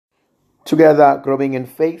Together, growing in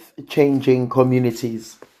faith, changing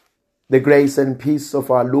communities. The grace and peace of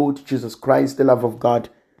our Lord Jesus Christ, the love of God,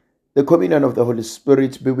 the communion of the Holy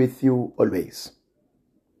Spirit be with you always.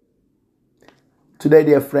 Today,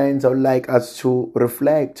 dear friends, I would like us to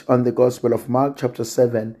reflect on the Gospel of Mark chapter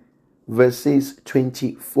 7, verses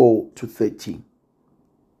 24 to 30.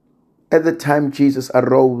 At the time, Jesus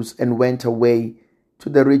arose and went away to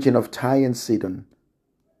the region of Tyre and Sidon,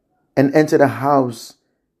 and entered a house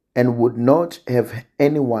and would not have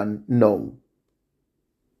anyone know.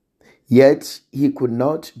 Yet he could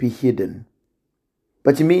not be hidden.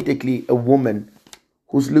 But immediately a woman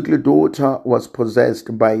whose little daughter was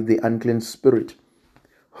possessed by the unclean spirit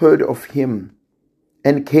heard of him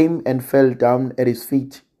and came and fell down at his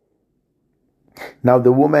feet. Now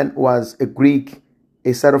the woman was a Greek, a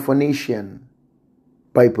Syrophoenician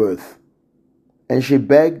by birth, and she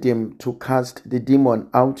begged him to cast the demon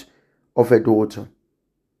out of her daughter.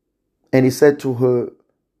 And he said to her,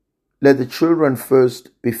 "Let the children first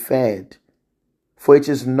be fed, for it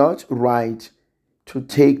is not right to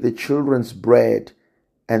take the children's bread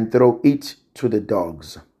and throw it to the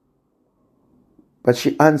dogs." But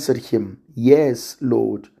she answered him, "Yes,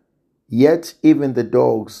 Lord, yet even the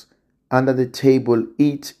dogs under the table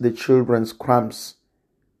eat the children's crumbs."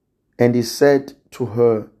 And he said to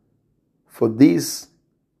her, "For this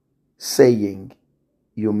saying,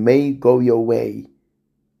 you may go your way.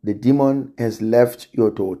 The demon has left your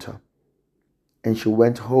daughter." And she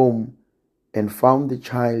went home and found the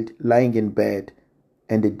child lying in bed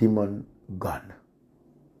and the demon gone.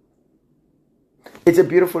 It's a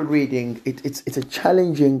beautiful reading. It's a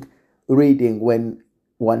challenging reading when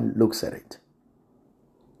one looks at it.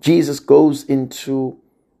 Jesus goes into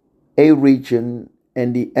a region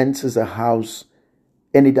and he enters a house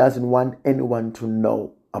and he doesn't want anyone to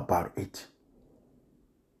know about it.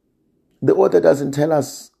 The author doesn't tell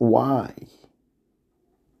us why.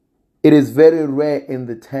 It is very rare in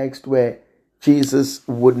the text where Jesus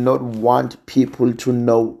would not want people to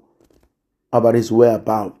know about his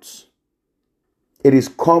whereabouts. It is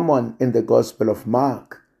common in the Gospel of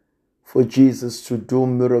Mark for Jesus to do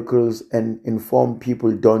miracles and inform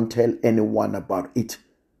people, don't tell anyone about it.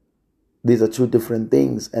 These are two different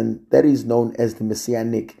things, and that is known as the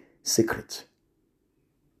messianic secret.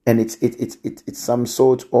 And it's some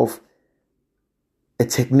sort of a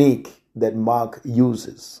technique that Mark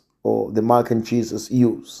uses, or the Mark and Jesus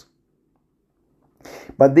use.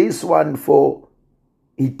 But this one,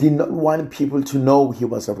 he did not want people to know he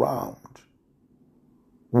was around.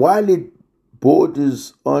 While it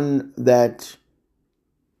borders on that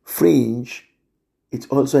fringe, it's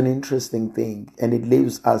also an interesting thing, and it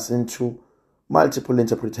leaves us into multiple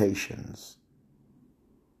interpretations.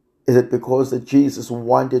 Is it because that Jesus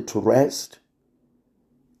wanted to rest,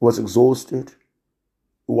 was exhausted,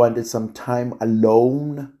 wanted some time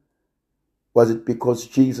alone? Was it because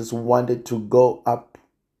Jesus wanted to go up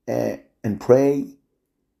and pray?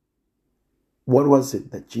 What was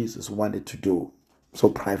it that Jesus wanted to do so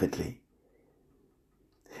privately?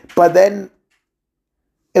 But then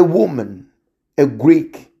a woman, a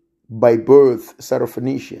Greek by birth,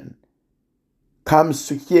 Syrophoenician, comes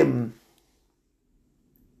to him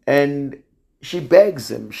and she begs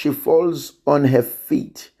him. She falls on her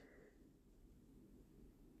feet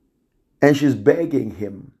and she's begging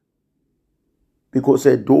him because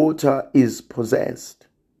her daughter is possessed.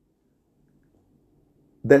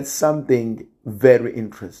 That's something very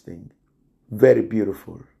interesting, very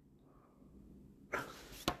beautiful.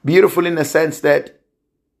 Beautiful in the sense that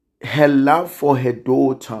her love for her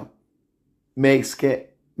daughter makes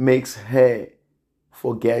her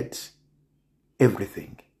forget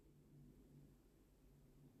everything.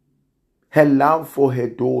 Her love for her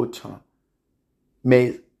daughter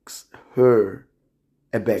makes her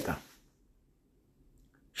a beggar.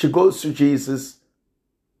 She goes to Jesus.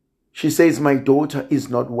 She says, "My daughter is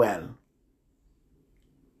not well."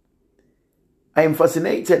 I am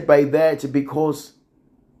fascinated by that because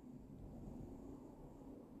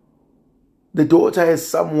the daughter has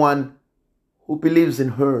someone who believes in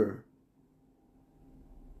her.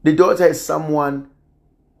 The daughter has someone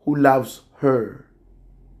who loves her.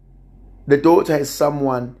 The daughter has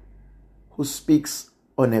someone who speaks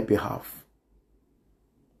on her behalf.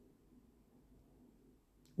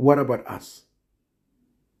 What about us?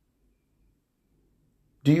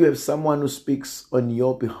 Do you have someone who speaks on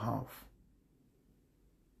your behalf?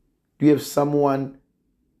 Do you have someone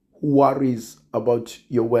who worries about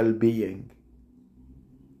your well-being?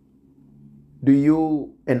 Do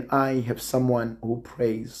you and I have someone who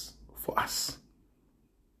prays for us?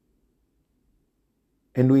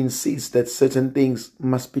 And we insist that certain things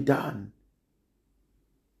must be done.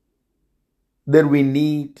 that we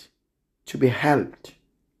need to be helped.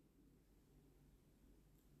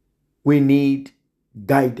 We need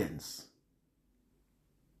guidance.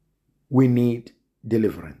 We need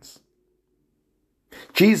deliverance.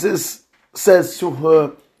 Jesus says to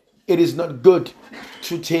her, it is not good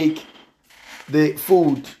to take the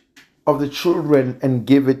food of the children and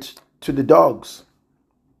give it to the dogs.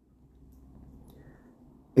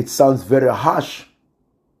 It sounds very harsh,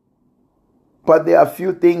 but there are a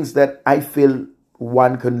few things that I feel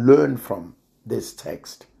one can learn from this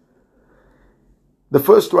text. The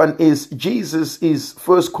first one is Jesus is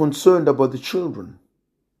first concerned about the children.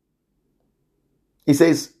 He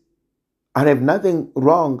says, I have nothing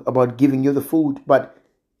wrong about giving you the food, but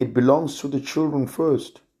it belongs to the children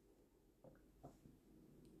first.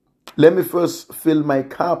 Let me first fill my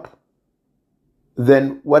cup.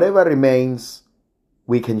 Then whatever remains,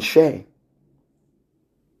 we can share.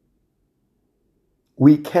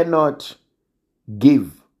 We cannot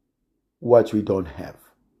give what we don't have.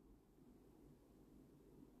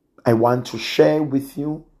 I want to share with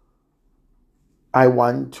you. I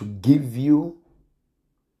want to give you,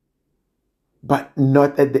 but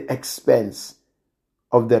not at the expense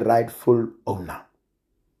of the rightful owner.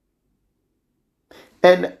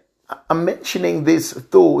 And I'm mentioning this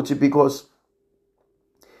thought because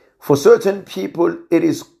for certain people, it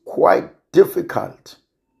is quite difficult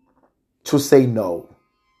to say no.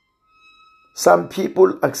 Some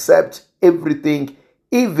people accept everything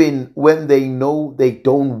even when they know they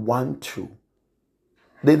don't want to.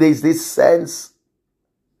 There's this sense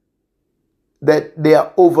that they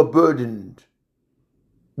are overburdened,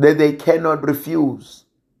 that they cannot refuse,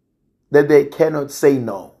 that they cannot say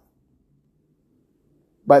no.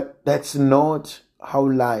 But that's not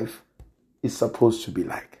how life is supposed to be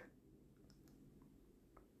like.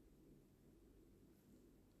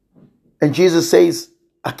 And Jesus says,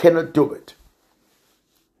 I cannot do it.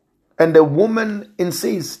 And the woman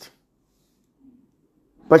insists.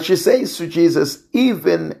 But she says to Jesus,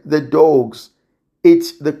 even the dogs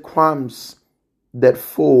eat the crumbs that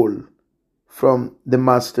fall from the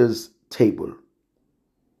master's table.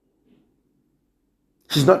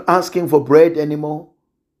 She's not asking for bread anymore,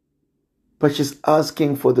 but she's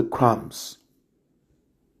asking for the crumbs.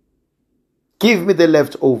 Give me the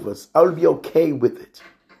leftovers. I'll be okay with it.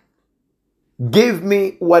 Give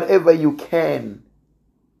me whatever you can.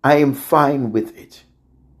 I am fine with it.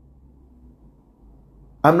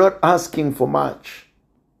 I'm not asking for much,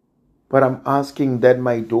 but I'm asking that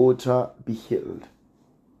my daughter be healed.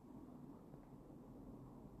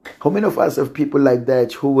 How many of us have people like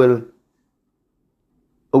that who will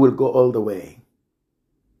go all the way?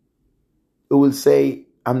 Who will say,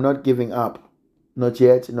 I'm not giving up. Not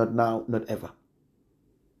yet, not now, not ever.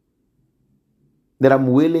 That I'm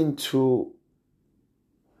willing to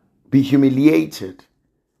be humiliated.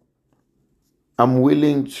 I'm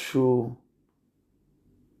willing to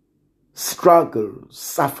struggle,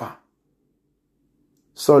 suffer,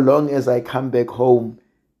 so long as I come back home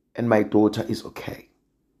and my daughter is okay.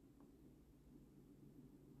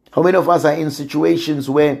 How many of us are in situations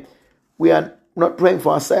where we are not praying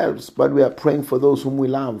for ourselves, but we are praying for those whom we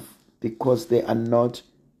love because they are not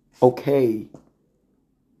okay?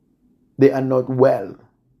 They are not well.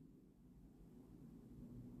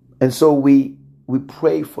 And so we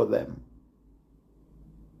pray for them.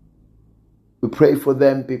 We pray for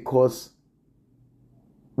them because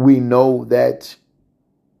we know that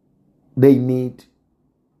they need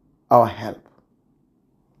our help.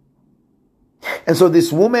 And so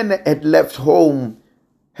this woman had left home,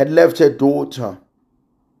 had left her daughter.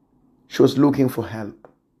 She was looking for help.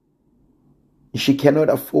 She cannot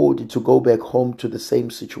afford to go back home to the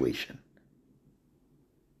same situation.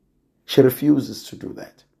 She refuses to do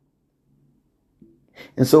that.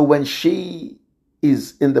 And so when she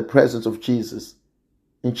is in the presence of Jesus,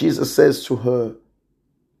 and Jesus says to her,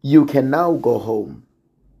 you can now go home.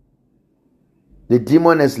 The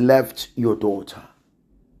demon has left your daughter.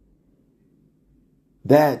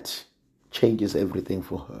 That changes everything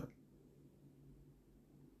for her.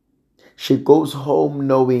 She goes home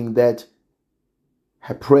knowing that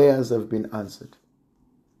her prayers have been answered.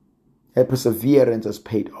 Her perseverance has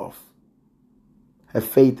paid off. Her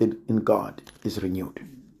faith in God is renewed.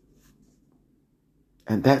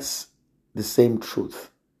 And that's the same truth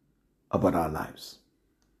about our lives.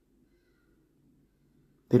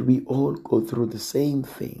 That we all go through the same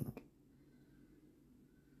thing.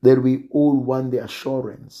 That we all want the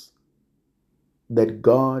assurance that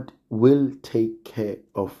God will take care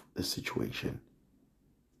of the situation.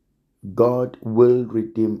 God will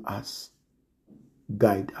redeem us,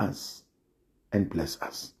 guide us, and bless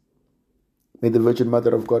us. May the Virgin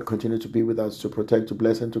Mother of God continue to be with us, to protect, to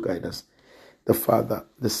bless, and to guide us. The Father,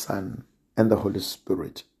 the Son, and the Holy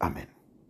Spirit. Amen.